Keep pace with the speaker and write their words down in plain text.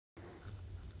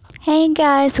Hey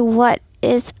guys, what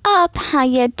is up? How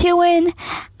you doing?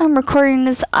 I'm recording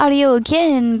this audio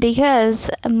again because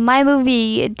my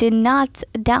movie did not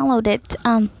download it.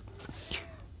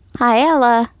 Hi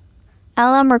Ella.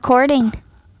 Ella, I'm recording.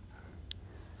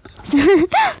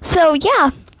 So yeah,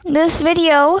 this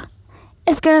video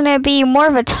is gonna be more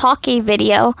of a talky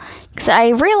video because I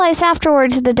realized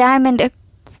afterwards the diamond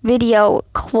video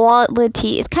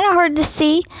quality is kind of hard to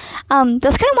see.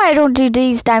 That's kind of why I don't do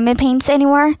these diamond paints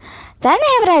anymore. Then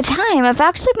I haven't had time. I've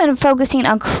actually been focusing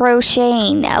on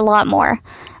crocheting a lot more.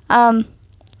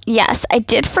 Yes, I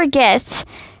did forget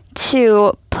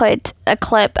to put a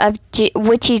clip of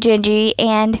Witchy Gingy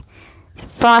and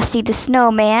Frosty the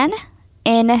Snowman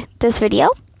in this video.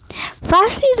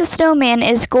 Frosty the Snowman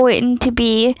is going to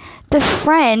be the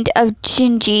friend of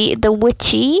Gingy the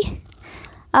Witchy.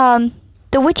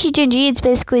 The Witchy Gingy is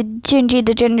basically Gingy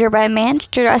the Gingerbread Man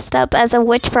dressed up as a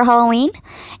witch for Halloween.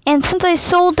 And since I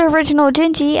sold the original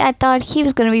Gingy, I thought he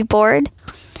was going to be bored.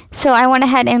 So I went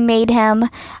ahead and made him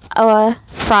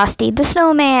Frosty the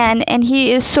Snowman. And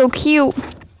he is so cute.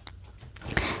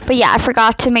 But yeah, I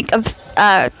forgot to make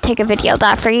take a video of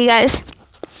that for you guys.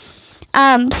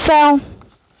 So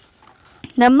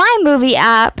the My Movie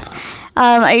app,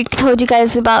 I told you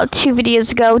guys about 2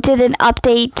 videos ago, did an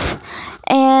update.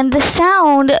 And the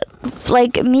sound,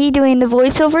 like me doing the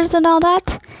voiceovers and all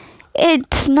that,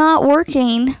 it's not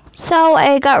working. So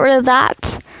I got rid of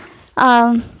that.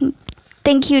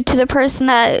 Thank you to the person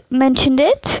that mentioned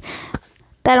it.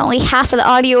 That only half of the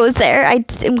audio is there.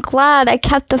 I'm glad I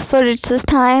kept the footage this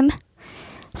time.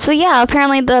 So yeah,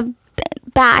 apparently the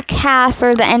back half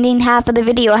or the ending half of the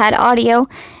video had audio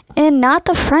and not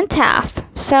the front half.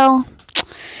 So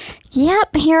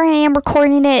yep, here I am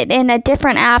recording it in a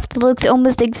different app that looks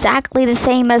almost exactly the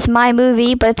same as My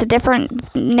Movie, but it's a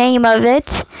different name of it.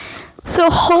 So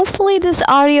hopefully this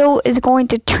audio is going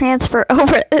to transfer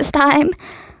over this time.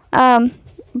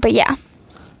 But yeah.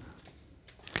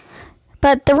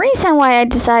 But the reason why I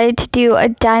decided to do a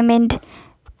diamond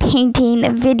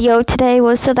painting video today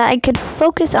was so that I could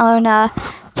focus on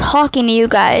talking to you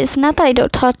guys. Not that I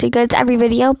don't talk to you guys every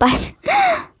video, but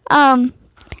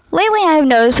lately I've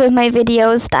noticed with my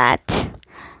videos that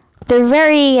they're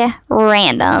very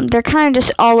random. They're kind of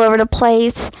just all over the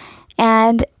place,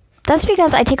 and that's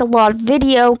because I take a lot of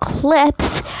video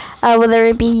clips, whether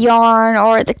it be yarn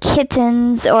or the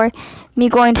kittens or me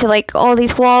going to like all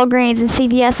these Walgreens and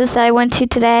CVS's that I went to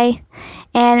today,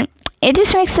 and it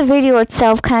just makes the video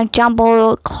itself kind of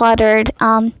jumbled, cluttered,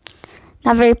 not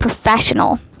very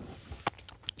professional.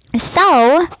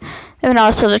 So, and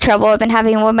also the trouble I've been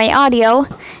having with my audio,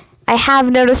 I have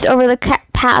noticed over the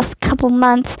past couple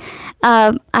months,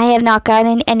 I have not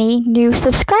gotten any new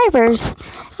subscribers.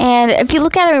 And if you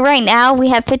look at it right now, we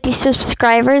have 50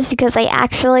 subscribers because I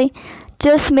actually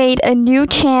just made a new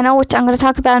channel, which I'm going to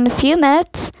talk about in a few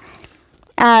minutes.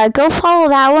 Go follow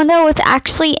that one though. It's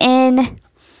actually in,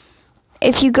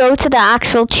 if you go to the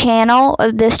actual channel,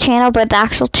 this channel, but the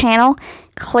actual channel,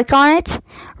 click on it.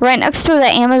 Right next to the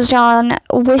Amazon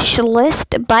wish list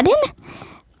button,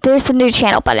 there's the new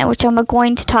channel button, which I'm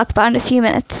going to talk about in a few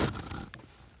minutes.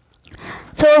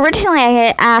 So originally I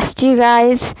had asked you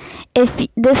guys if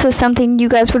this was something you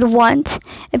guys would want,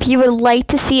 if you would like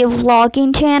to see a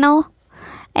vlogging channel.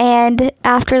 And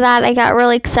after that I got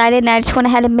really excited and I just went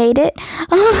ahead and made it.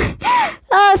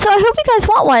 So I hope you guys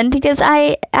want one because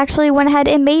I actually went ahead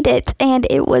and made it and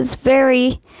it was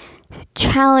very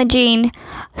challenging.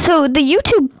 So the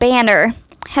YouTube banner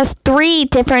has 3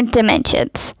 different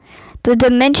dimensions. The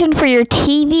dimension for your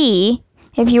TV,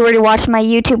 if you were to watch my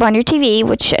YouTube on your TV,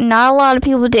 which not a lot of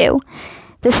people do.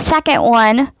 The second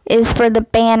one is for the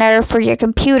banner for your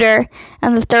computer,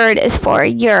 and the third is for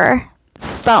your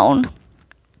phone.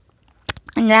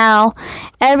 Now,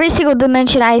 every single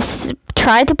dimension I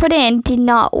tried to put in did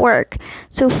not work.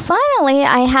 So finally,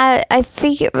 I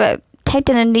typed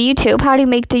it into YouTube, how do you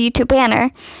make the YouTube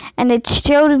banner, and it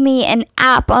showed me an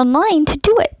app online to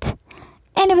do it.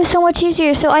 And it was so much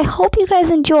easier, so I hope you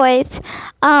guys enjoy it.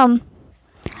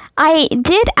 I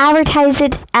did advertise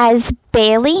it as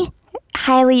Bailey,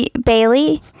 Hailey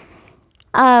Bailey.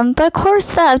 But of course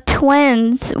the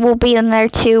twins will be in there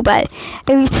too, but if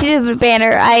you see the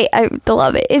banner, I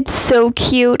love it. It's so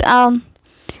cute.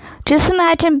 Just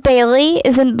imagine Bailey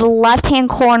is in the left-hand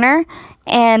corner,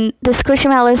 and the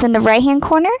Squishmallow is in the right-hand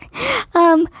corner.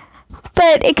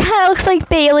 But it kind of looks like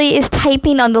Bailey is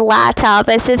typing on the laptop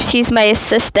as if she's my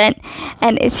assistant.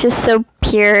 And it's just so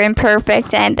pure and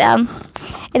perfect. And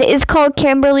it is called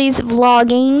Kimberly's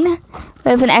Vlogging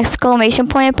with an exclamation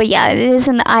point. But yeah, it is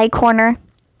in the eye corner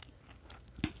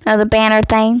of the banner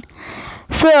thing.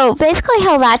 So basically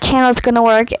how that channel is going to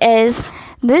work is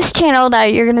this channel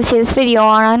that you're going to see this video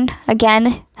on,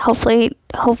 again, hopefully,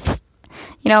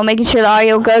 making sure the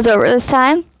audio goes over this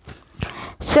time.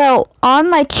 So on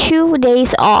my 2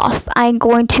 days off, I'm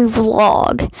going to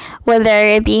vlog, whether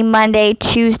it be Monday,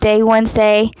 Tuesday,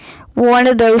 Wednesday, one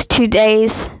of those 2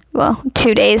 days, well,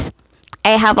 2 days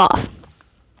I have off.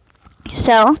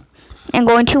 So I'm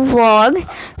going to vlog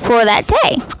for that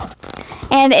day.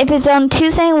 And if it's on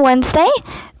Tuesday and Wednesday,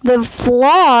 the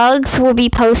vlogs will be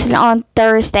posted on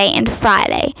Thursday and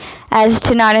Friday, as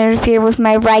to not interfere with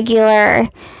my regular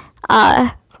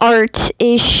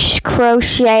art-ish,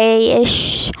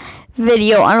 crochet-ish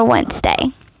video on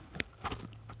Wednesday.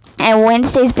 And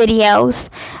Wednesday's videos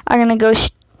are going to go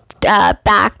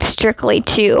back strictly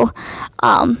to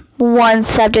one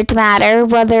subject matter,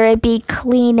 whether it be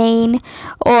cleaning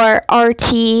or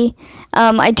arty.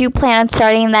 I do plan on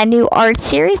starting that new art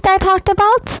series that I talked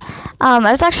about. I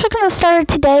was actually going to start it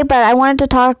today, but I wanted to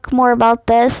talk more about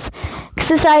this, because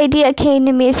this idea came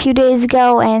to me a few days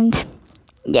ago, and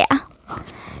yeah.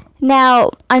 Now,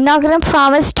 I'm not going to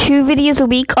promise 2 videos a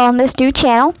week on this new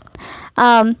channel.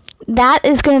 That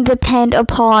is going to depend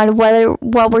upon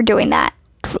what we're doing that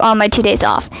on my 2 days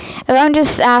off. If I'm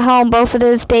just at home both of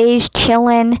those days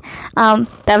chilling,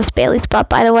 that was Bailey's butt,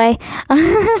 by the way.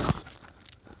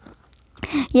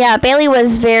 Yeah, Bailey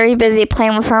was very busy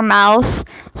playing with her mouse,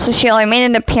 so she only made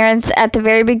an appearance at the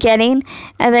very beginning,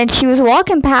 and then she was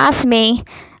walking past me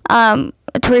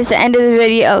towards the end of the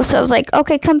video, so I was like,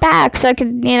 okay, come back, so I could,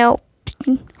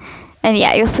 and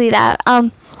yeah, you'll see that.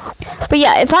 But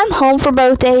yeah, if I'm home for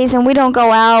both days and we don't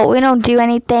go out, we don't do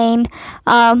anything,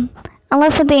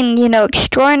 unless something,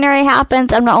 extraordinary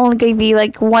happens, I'm not only going to be,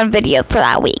 like, 1 video for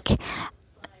that week.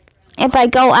 If I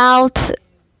go out...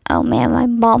 Oh man, my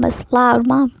mom is loud.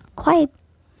 Mom, quiet.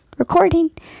 Recording.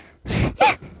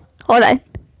 Hold on.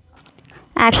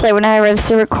 Actually, when I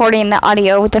was recording the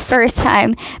audio the first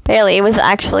time, Bailey was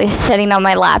actually sitting on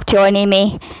my lap joining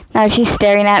me. Now she's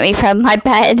staring at me from my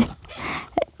bed.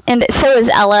 And so is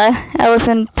Ella. Ella's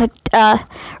in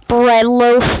bread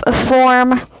loaf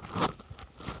form.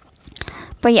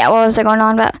 But yeah, what was I going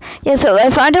on about? Yeah, so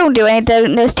if I don't do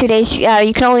anything those 2 days,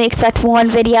 you can only expect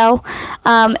 1 video.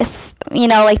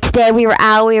 Like today we were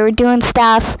out, we were doing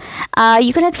stuff.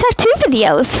 You can expect 2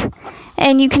 videos.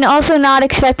 And you can also not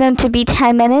expect them to be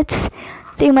 10 minutes.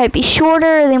 They might be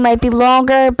shorter, they might be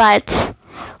longer, but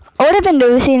what I've been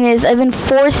noticing is I've been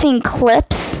forcing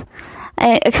clips,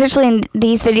 especially in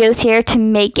these videos here, to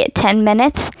make it 10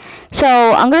 minutes. So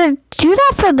I'm going to do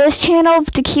that for this channel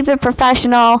to keep it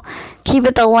professional, keep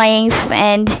it the length,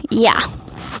 and yeah.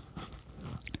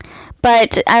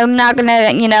 But I'm not going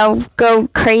to, go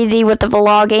crazy with the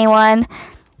vlogging one.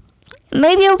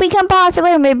 Maybe it'll become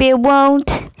popular, maybe it won't.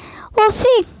 We'll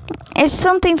see. It's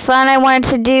something fun I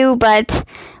wanted to do, but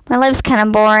my life's kind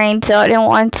of boring, so I didn't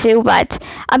want to. But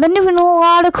I've been doing a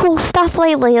lot of cool stuff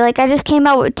lately. Like, I just came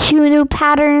out with 2 new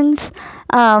patterns.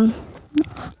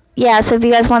 Yeah, so if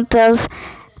you guys want those,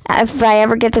 if I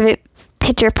ever get the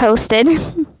picture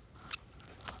posted.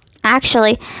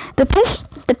 Actually, the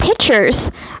pictures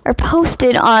are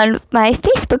posted on my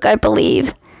Facebook, I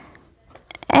believe.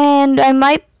 And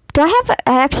I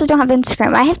actually don't have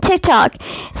Instagram. I have TikTok.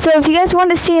 So if you guys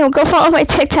want to see them, go follow my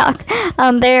TikTok.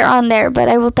 They're on there, but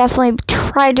I will definitely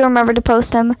try to remember to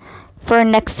post them for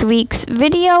next week's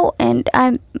video. And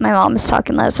my mom is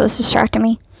talking loud, so it's distracting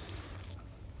me.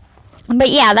 But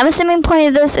yeah, that was the main point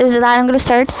of this, is that I'm going to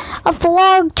start a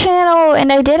vlog channel, and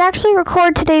I did actually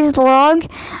record today's vlog.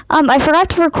 I forgot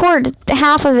to record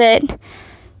half of it,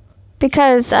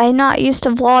 because I'm not used to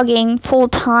vlogging full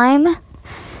time.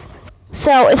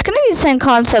 So it's going to be the same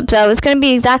concept, though. It's going to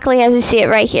be exactly as you see it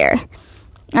right here.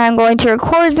 I'm going to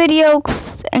record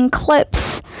videos and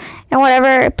clips and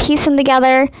whatever, piece them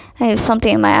together. I have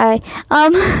something in my eye.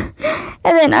 And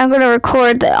then I'm going to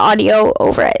record the audio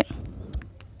over it.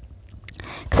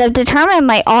 Because I've determined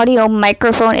my audio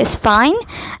microphone is fine.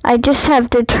 I just have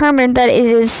determined that it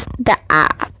is the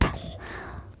app.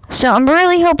 So I'm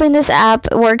really hoping this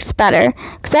app works better.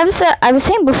 Because I was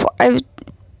saying before, I was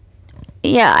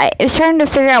trying to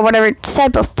figure out what I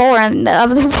said before in the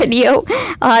other video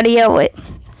audio.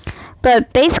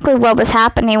 But basically what was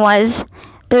happening was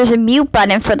there's a mute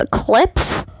button for the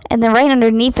clips. And then right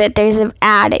underneath it, there's an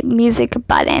add music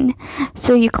button.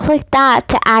 So you click that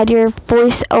to add your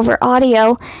voice over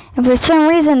audio. And for some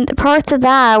reason, the parts of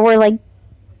that were like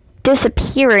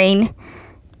disappearing.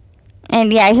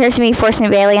 And yeah, here's me forcing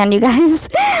Bailey on you guys. And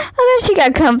then she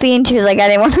got comfy and she was like, I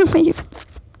didn't want to leave.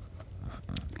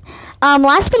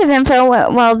 Last bit of info,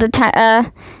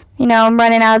 you know, I'm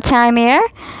running out of time here.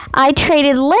 I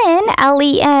traded Lynn,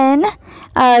 L-E-N,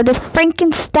 the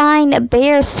Frankenstein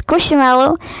bear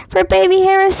Squishmallow for Baby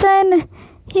Harrison.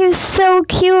 He was so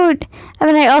cute. I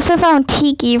mean, I also found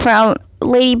Tiki from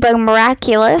Ladybug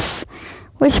Miraculous,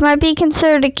 which might be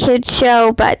considered a kid's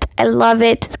show, but I love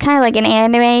it. It's kind of like an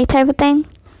anime type of thing.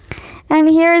 And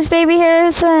here's Baby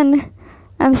Harrison.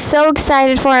 I'm so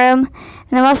excited for him.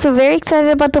 And I'm also very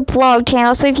excited about the vlog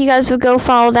channel, so if you guys would go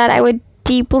follow that, I would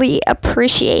deeply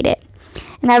appreciate it.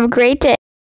 And have a great day.